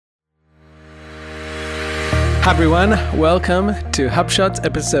Hi everyone, welcome to HubShots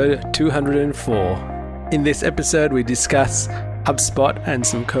episode 204. In this episode, we discuss HubSpot and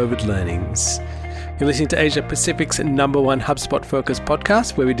some COVID learnings. You're listening to Asia Pacific's #1 HubSpot-focused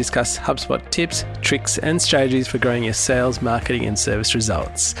podcast, where we discuss HubSpot tips, tricks, and strategies for growing your sales, marketing, and service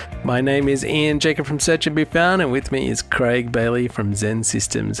results. My name is Ian Jacob from Search and Be Found, and with me is Craig Bailey from Zen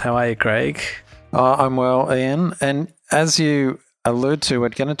Systems. How are you, Craig? I'm well, Ian. And as you allude to, we're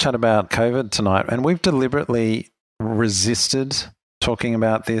going to chat about COVID tonight, and we've deliberately resisted talking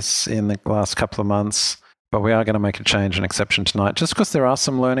about this in the last couple of months, but we are going to make a change and exception tonight just because there are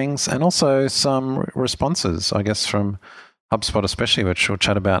some learnings and also some responses, I guess, from HubSpot especially, which we'll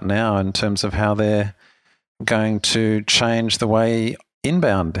chat about now in terms of how they're going to change the way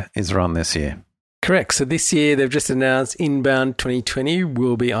inbound is run this year. Correct. So this year they've just announced Inbound 2020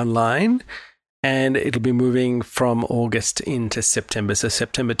 will be online. And it'll be moving from August into September. So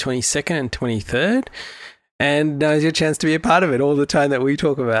September 22nd and 23rd. And now's your chance to be a part of it. All the time that we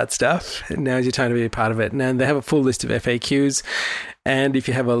talk about stuff, now's your time to be a part of it. And they have a full list of FAQs. And if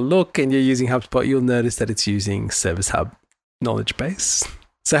you have a look and you're using HubSpot, you'll notice that it's using Service Hub knowledge base.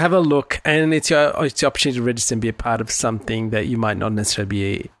 So have a look, and it's your opportunity to register and be a part of something that you might not necessarily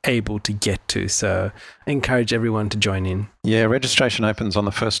be able to get to. So I encourage everyone to join in. Yeah, registration opens on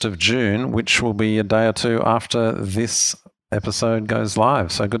the 1st of June, which will be a day or two after this episode goes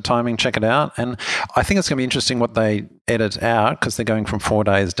live. So good timing, check it out. And I think it's going to be interesting what they edit out because they're going from 4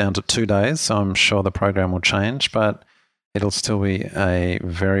 days down to 2 days. So I'm sure the program will change, but it'll still be a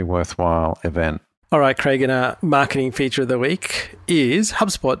very worthwhile event. All right, Craig, and our marketing feature of the week is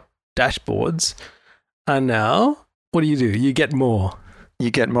HubSpot dashboards are now, what do? You get more. You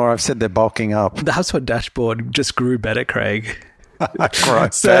get more. I've said they're bulking up. The HubSpot dashboard just grew better, Craig.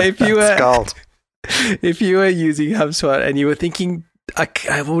 Gross. So if you were using HubSpot and you were thinking,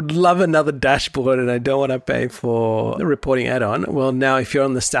 I would love another dashboard and I don't want to pay for a reporting add-on. Well, now if you're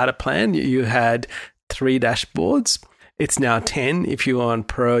on the starter plan, you had 3 dashboards. It's now 10. If you were on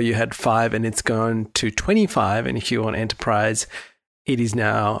Pro, you had 5 and it's gone to 25. And if you're on Enterprise, it is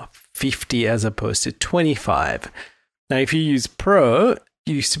now 50 as opposed to 25. Now, if you use Pro,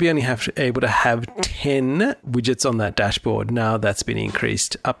 you used to be only able to have 10 widgets on that dashboard. Now that's been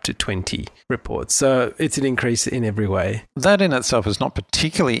increased up to 20 reports. So it's an increase in every way. That in itself is not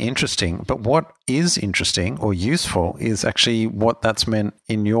particularly interesting, but what is interesting or useful is actually what that's meant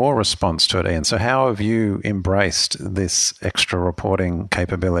in your response to it, Ian. So how have you embraced this extra reporting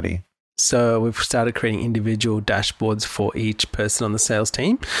capability? So we've started creating individual dashboards for each person on the sales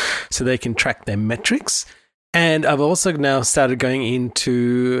team so they can track their metrics. And I've also now started going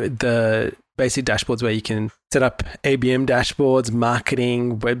into the basic dashboards where you can set up ABM dashboards,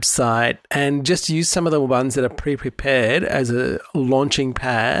 marketing, website, and just use some of the ones that are pre-prepared as a launching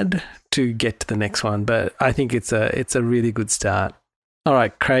pad to get to the next one. But I think it's a really good start. All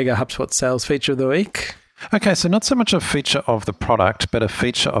right, Craig, our HubSpot sales feature of the week. Okay, so not so much a feature of the product, but a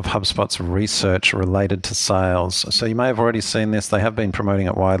feature of HubSpot's research related to sales. So you may have already seen this. They have been promoting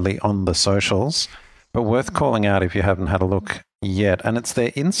it widely on the socials, but worth calling out if you haven't had a look yet. And it's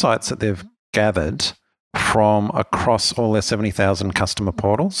their insights that they've gathered from across all their 70,000 customer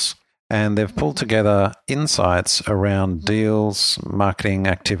portals. And they've pulled together insights around deals, marketing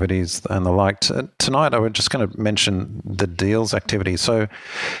activities, and the like. Tonight, I was just going to mention the deals activity. So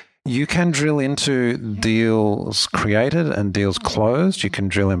you can drill into deals created and deals closed. You can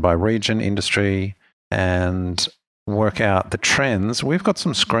drill in by region, industry, and work out the trends. We've got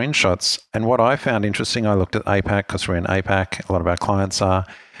some screenshots, and what I found interesting, I looked at APAC because we're in APAC, a lot of our clients are,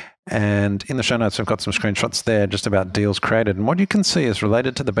 and in the show notes we've got some screenshots there just about deals created. And what you can see is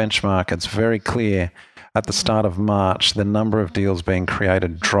related to the benchmark. It's very clear at the start of March, the number of deals being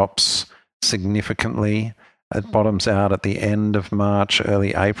created drops significantly. It bottoms out at the end of March,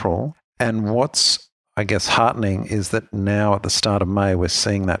 early April. And what's, I guess, heartening is that now at the start of May, we're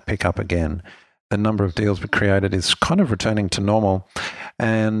seeing that pick up again. The number of deals we created is kind of returning to normal.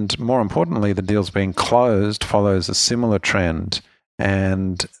 And more importantly, the deals being closed follows a similar trend.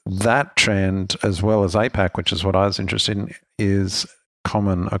 And that trend, as well as APAC, which is what I was interested in, is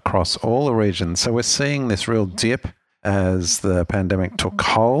common across all the regions. So we're seeing this real dip as the pandemic took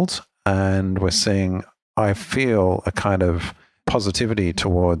hold. And we're seeing, I feel, a kind of positivity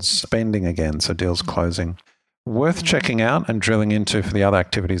towards spending again. So deals closing. Worth checking out and drilling into for the other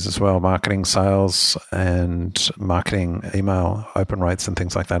activities as well, marketing, sales, and marketing, email, open rates, and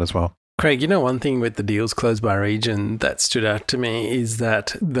things like that as well. Craig, one thing with the deals closed by region that stood out to me is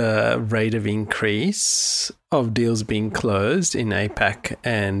that the rate of increase of deals being closed in APAC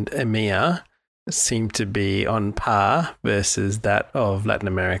and EMEA seem to be on par versus that of Latin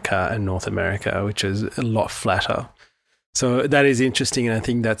America and North America, which is a lot flatter. So that is interesting, and I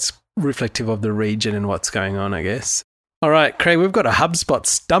think that's reflective of the region and what's going on, I guess. All right, Craig, we've got a HubSpot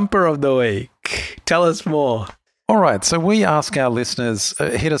stumper of the week. Tell us more. All right, so we ask our listeners,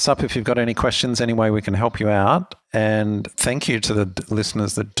 hit us up if you've got any questions, any way we can help you out. And thank you to the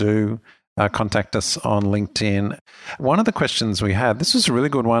listeners that do contact us on LinkedIn. One of the questions we had, this was a really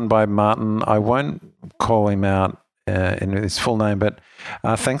good one by Martin. I won't call him out in his full name, but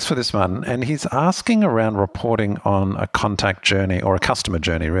thanks for this, Martin. And he's asking around reporting on a contact journey, or a customer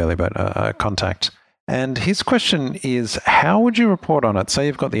journey really, but a contact. And his question is, how would you report on it? Say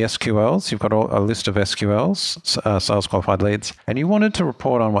you've got the SQLs, you've got a list of SQLs, sales qualified leads, and you wanted to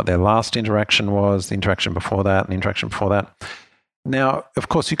report on what their last interaction was, the interaction before that, and the interaction before that. Now, of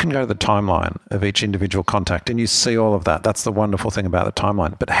course, you can go to the timeline of each individual contact and you see all of that. That's the wonderful thing about the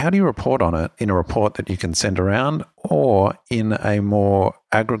timeline. But how do you report on it in a report that you can send around, or in a more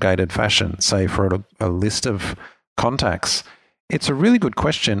aggregated fashion, say for a list of contacts? It's a really good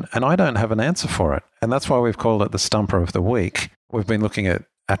question, and I don't have an answer for it. And that's why we've called it the stumper of the week. We've been looking at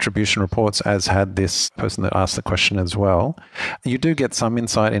attribution reports, as had this person that asked the question as well. You do get some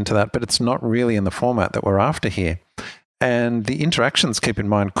insight into that, but it's not really in the format that we're after here. And the interactions, keep in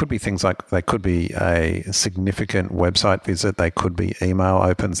mind, could be things like they could be a significant website visit, they could be email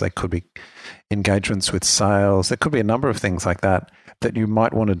opens, they could be engagements with sales. There could be a number of things like that that you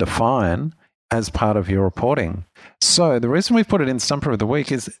might want to define as part of your reporting. So the reason we've put it in Stumper of the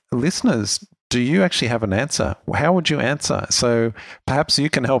Week is, listeners, do you actually have an answer? How would you answer? So perhaps you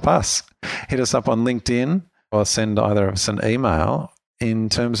can help us. Hit us up on LinkedIn or send either of us an email in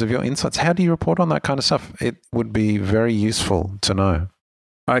terms of your insights. How do you report on that kind of stuff? It would be very useful to know.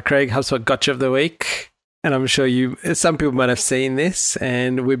 All right, Craig, HubSpot Gotcha of the Week. And I'm sure some people might have seen this,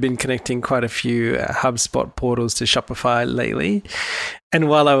 and we've been connecting quite a few HubSpot portals to Shopify lately. And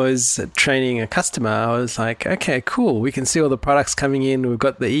while I was training a customer, I was like, okay, cool. We can see all the products coming in. We've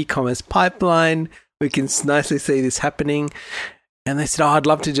got the e-commerce pipeline. We can nicely see this happening. And they said, I'd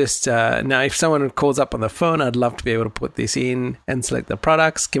love to just, now if someone calls up on the phone, I'd love to be able to put this in and select the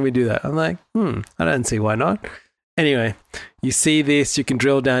products. Can we do that? I'm like, I don't see why not. Anyway, you see this, you can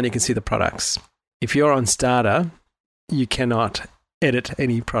drill down, you can see the products. If you're on Starter, you cannot edit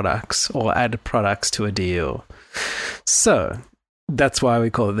any products or add products to a deal. So that's why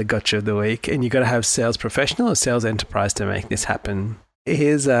we call it the Gotcha of the Week. And you've got to have sales professional or sales enterprise to make this happen.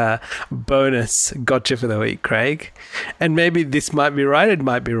 Here's a bonus gotcha for the week, Craig. And maybe this might be right, it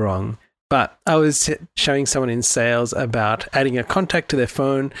might be wrong. But I was showing someone in sales about adding a contact to their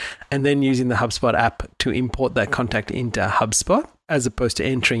phone and then using the HubSpot app to import that contact into HubSpot, as opposed to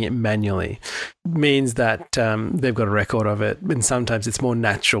entering it manually. It means that they've got a record of it. And sometimes it's more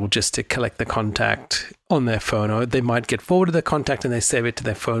natural just to collect the contact on their phone, or they might get forwarded the contact and they save it to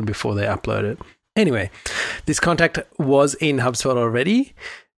their phone before they upload it. Anyway, this contact was in HubSpot already.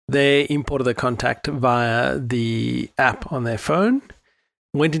 They imported the contact via the app on their phone,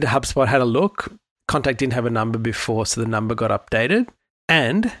 went into HubSpot, had a look. Contact didn't have a number before, so the number got updated.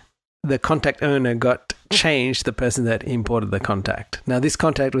 And the contact owner got changed, the person that imported the contact. Now, this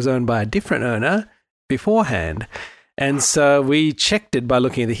contact was owned by a different owner beforehand. And so we checked it by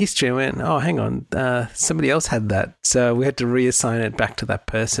looking at the history and went, oh, hang on, somebody else had that. So we had to reassign it back to that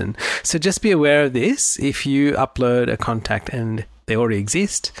person. So just be aware of this. If you upload a contact and they already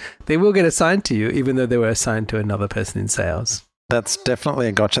exist, they will get assigned to you, even though they were assigned to another person in sales. That's definitely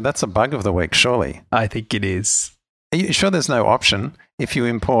a gotcha. That's a bug of the week, surely. I think it is. Are you sure there's no option if you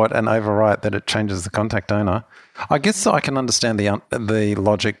import and overwrite that it changes the contact owner? I guess I can understand the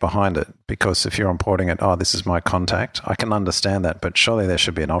logic behind it, because if you're importing it, this is my contact, I can understand that, but surely there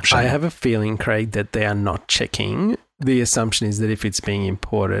should be an option. I have a feeling, Craig, that they are not checking. The assumption is that if it's being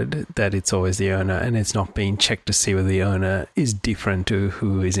imported, that it's always the owner, and it's not being checked to see whether the owner is different to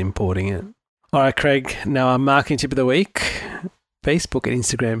who is importing it. All right, Craig, now our marketing tip of the week. Facebook and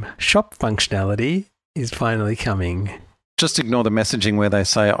Instagram shop functionality is finally coming. Just ignore the messaging where they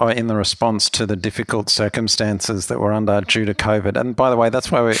say, in the response to the difficult circumstances that we're under due to COVID. And by the way,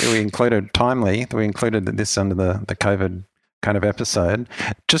 that's why we included timely. We included this under the COVID kind of episode.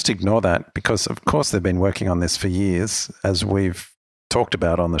 Just ignore that, because, of course, they've been working on this for years, as we've talked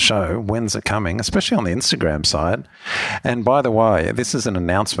about on the show. When's it coming? Especially on the Instagram side. And by the way, this is an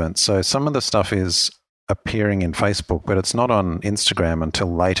announcement. So some of the stuff is appearing in Facebook, but it's not on Instagram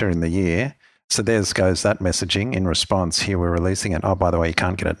until later in the year. So there goes that messaging in response. Here we're releasing it. Oh, by the way, you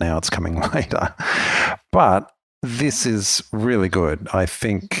can't get it now. It's coming later. But this is really good. I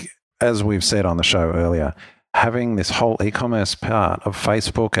think, as we've said on the show earlier, having this whole e-commerce part of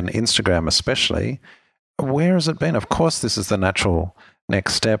Facebook and Instagram especially, where has it been? Of course, this is the natural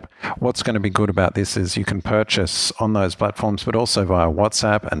next step. What's going to be good about this is you can purchase on those platforms, but also via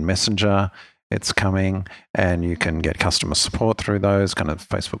WhatsApp and Messenger. It's coming, and you can get customer support through those, kind of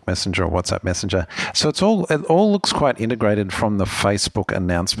Facebook Messenger or WhatsApp Messenger. So it all looks quite integrated from the Facebook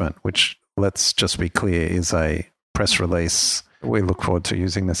announcement, which, let's just be clear, is a press release. We look forward to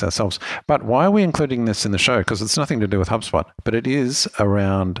using this ourselves. But why are we including this in the show? Because it's nothing to do with HubSpot, but it is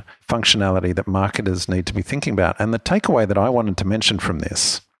around functionality that marketers need to be thinking about. And the takeaway that I wanted to mention from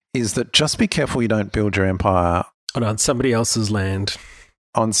this is that just be careful you don't build your empire on somebody else's land.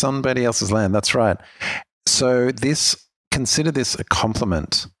 On somebody else's land, that's right. So consider this a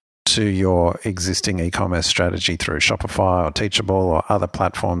complement to your existing e-commerce strategy through Shopify or Teachable or other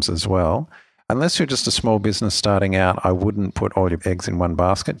platforms as well. Unless you're just a small business starting out, I wouldn't put all your eggs in one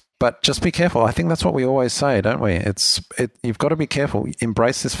basket. But just be careful. I think that's what we always say, don't we? You've got to be careful.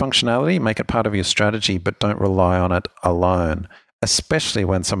 Embrace this functionality, make it part of your strategy, but don't rely on it alone, especially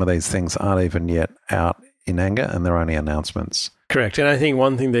when some of these things aren't even yet out in anger and they're only announcements. Correct. And I think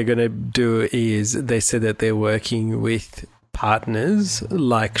one thing they're going to do is they said that they're working with partners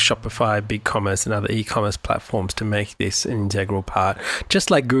like Shopify, BigCommerce, and other e-commerce platforms to make this an integral part,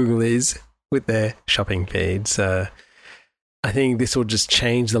 just like Google is with their shopping feed. So I think this will just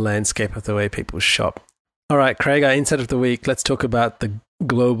change the landscape of the way people shop. All right, Craig, our Insight of the Week. Let's talk about the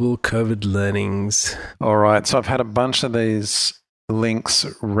global COVID learnings. All right. So I've had a bunch of these links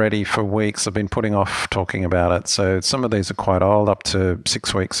ready for weeks. I've been putting off talking about it. So some of these are quite old, up to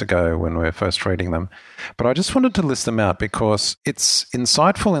 6 weeks ago when we were first reading them. But I just wanted to list them out because it's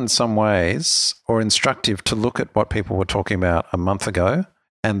insightful in some ways, or instructive to look at what people were talking about a month ago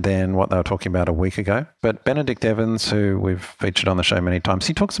and then what they were talking about a week ago. But Benedict Evans, who we've featured on the show many times,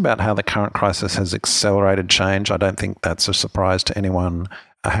 he talks about how the current crisis has accelerated change. I don't think that's a surprise to anyone.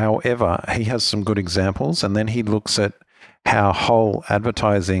 However, he has some good examples, and then he looks at how whole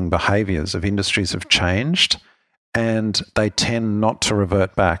advertising behaviors of industries have changed, and they tend not to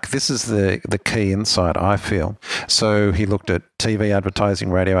revert back. This is the key insight, I feel. So he looked at TV advertising,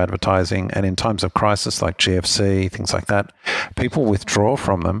 radio advertising, and in times of crisis like GFC, things like that, people withdraw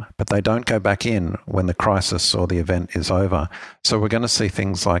from them, but they don't go back in when the crisis or the event is over. So we're going to see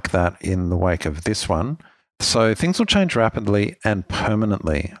things like that in the wake of this one. So things will change rapidly and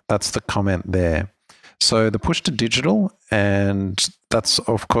permanently. That's the comment there. So the push to digital, and that's,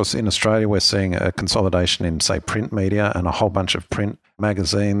 of course, in Australia, we're seeing a consolidation in, say, print media, and a whole bunch of print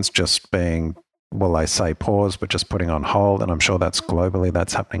magazines just being, well, they say pause, but just putting on hold. And I'm sure that's globally,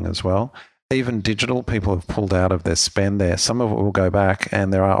 that's happening as well. Even digital, people have pulled out of their spend there. Some of it will go back,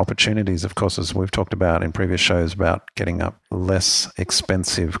 and there are opportunities, of course, as we've talked about in previous shows, about getting up less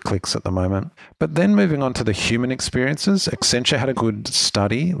expensive clicks at the moment. But then moving on to the human experiences, Accenture had a good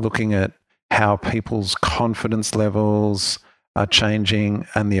study looking at how people's confidence levels are changing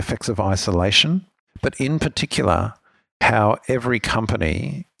and the effects of isolation, but in particular, how every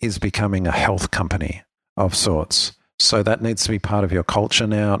company is becoming a health company of sorts. So that needs to be part of your culture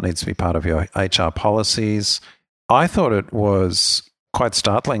now. It needs to be part of your HR policies. I thought it was quite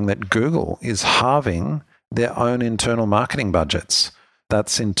startling that Google is halving their own internal marketing budgets.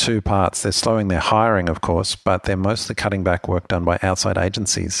 That's in two parts. They're slowing their hiring, of course, but they're mostly cutting back work done by outside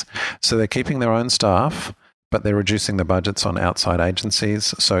agencies. So they're keeping their own staff, but they're reducing the budgets on outside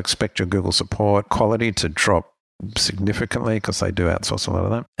agencies. So expect your Google support quality to drop significantly because they do outsource a lot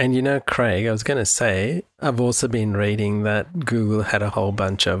of that. And you know, Craig, I was going to say, I've also been reading that Google had a whole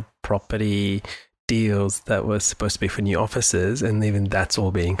bunch of property deals that were supposed to be for new offices, and even that's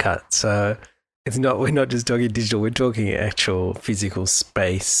all being cut. So we're not just talking digital, we're talking actual physical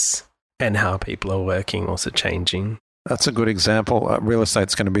space and how people are working also changing. That's a good example. Real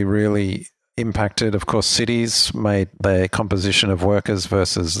estate's going to be really impacted. Of course, cities made their composition of workers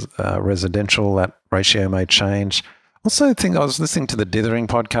versus residential. That ratio may change. Also, I was listening to the Dithering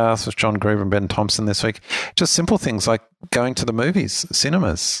podcast with John Gruber and Ben Thompson this week. Just simple things like going to the movies,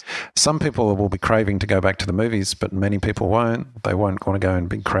 cinemas. Some people will be craving to go back to the movies, but many people won't. They won't want to go in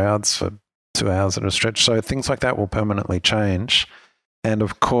big crowds for 2 hours at a stretch. So things like that will permanently change. And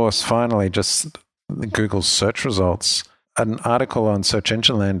of course, finally, just Google's search results. An article on Search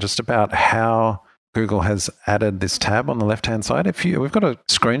Engine Land just about how Google has added this tab on the left-hand side. We've got a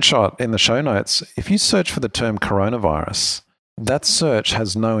screenshot in the show notes. If you search for the term coronavirus, that search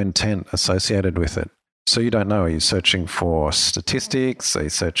has no intent associated with it. So you don't know, are you searching for statistics? Are you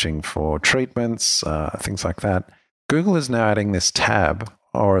searching for treatments? Things like that. Google is now adding this tab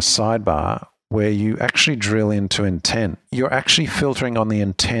or a sidebar where you actually drill into intent. You're actually filtering on the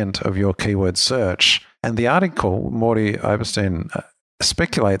intent of your keyword search And the article, Morty Oberstein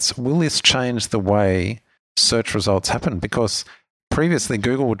speculates, will this change the way search results happen? Because previously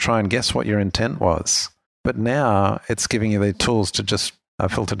Google would try and guess what your intent was, but now it's giving you the tools to just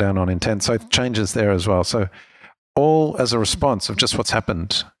filter down on intent. So it changes there as well. So all as a response of just what's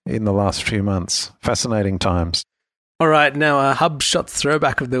happened in the last few months. Fascinating times. All right, now a HubShot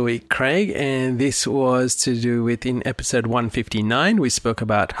throwback of the week, Craig, and this was to do with in episode 159. We spoke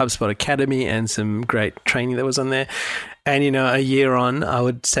about HubSpot Academy and some great training that was on there. And, a year on, I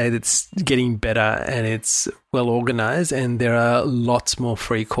would say that's getting better and it's well organized, and there are lots more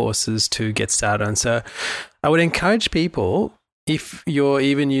free courses to get started on. So I would encourage people, if you're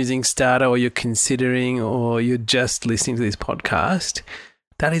even using Starter or you're considering or you're just listening to this podcast,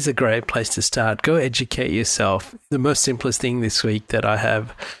 that is a great place to start. Go educate yourself. The most simplest thing this week that I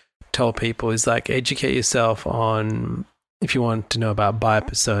have told people is educate yourself on if you want to know about buyer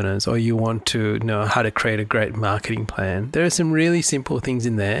personas or you want to know how to create a great marketing plan. There are some really simple things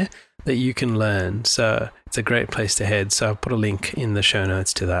in there that you can learn. So it's a great place to head. So I'll put a link in the show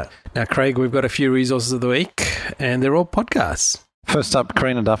notes to that. Now, Craig, we've got a few resources of the week and they're all podcasts. First up,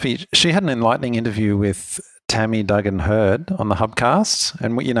 Karina Duffy. She had an enlightening interview with Tammy Duggan Hurd on the Hubcast.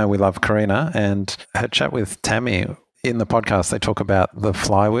 And we love Karina, and her chat with Tammy in the podcast, they talk about the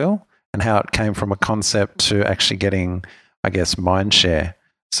flywheel and how it came from a concept to actually getting, I guess, mind share.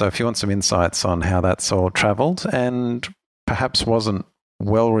 So if you want some insights on how that's all traveled and perhaps wasn't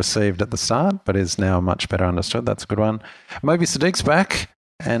well received at the start, but is now much better understood, that's a good one. Moby Sadiq's back,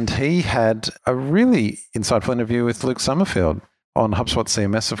 and he had a really insightful interview with Luke Summerfield on HubSpot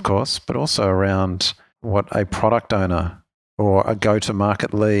CMS, of course, but also around what a product owner or a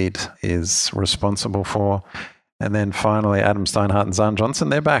go-to-market lead is responsible for. And then finally, Adam Steinhardt and Zahn Johnson,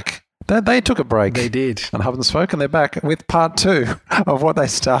 they're back. They took a break. They did. On Hub and Spoke, and they're back with part 2 of what they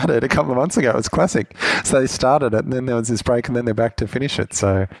started a couple of months ago. It was classic. So they started it, and then there was this break, and then they're back to finish it.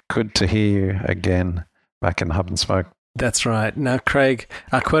 So good to hear you again back in Hub and Spoke. That's right. Now, Craig,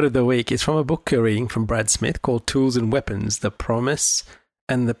 our quote of the week is from a book you're reading from Brad Smith called Tools and Weapons, The Promise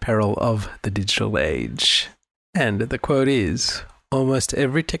and the Peril of the Digital Age. And the quote is, almost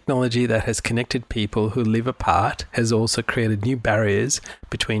every technology that has connected people who live apart has also created new barriers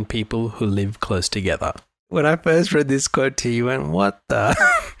between people who live close together. When I first read this quote to you, you went, what the?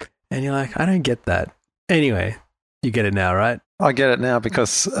 And you're like, I don't get that. Anyway, you get it now, right? I get it now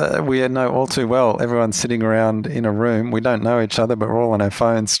because we know all too well, everyone's sitting around in a room. We don't know each other, but we're all on our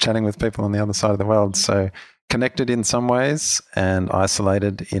phones chatting with people on the other side of the world. So connected in some ways and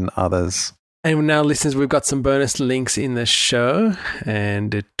isolated in others. And now, listeners, we've got some bonus links in the show,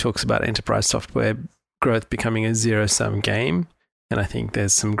 and it talks about enterprise software growth becoming a zero-sum game. And I think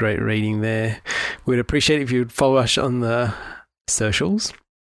there's some great reading there. We'd appreciate if you'd follow us on the socials.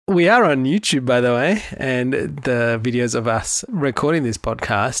 We are on YouTube, by the way, and the videos of us recording this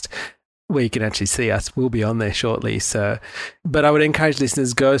podcast, where you can actually see us, will be on there shortly. But I would encourage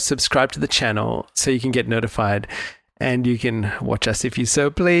listeners, go subscribe to the channel so you can get notified and you can watch us if you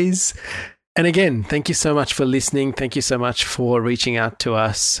so please. And again, thank you so much for listening. Thank you so much for reaching out to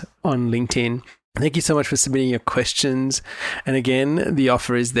us on LinkedIn. Thank you so much for submitting your questions. And again, the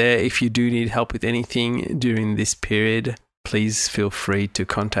offer is there. If you do need help with anything during this period, please feel free to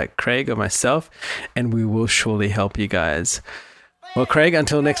contact Craig or myself, and we will surely help you guys. Well, Craig,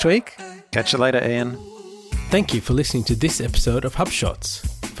 until next week. Catch you later, Ian. Thank you for listening to this episode of HubShots.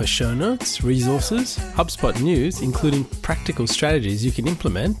 For show notes, resources, HubSpot news, including practical strategies you can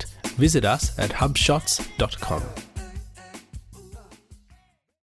implement, visit us at hubshots.com.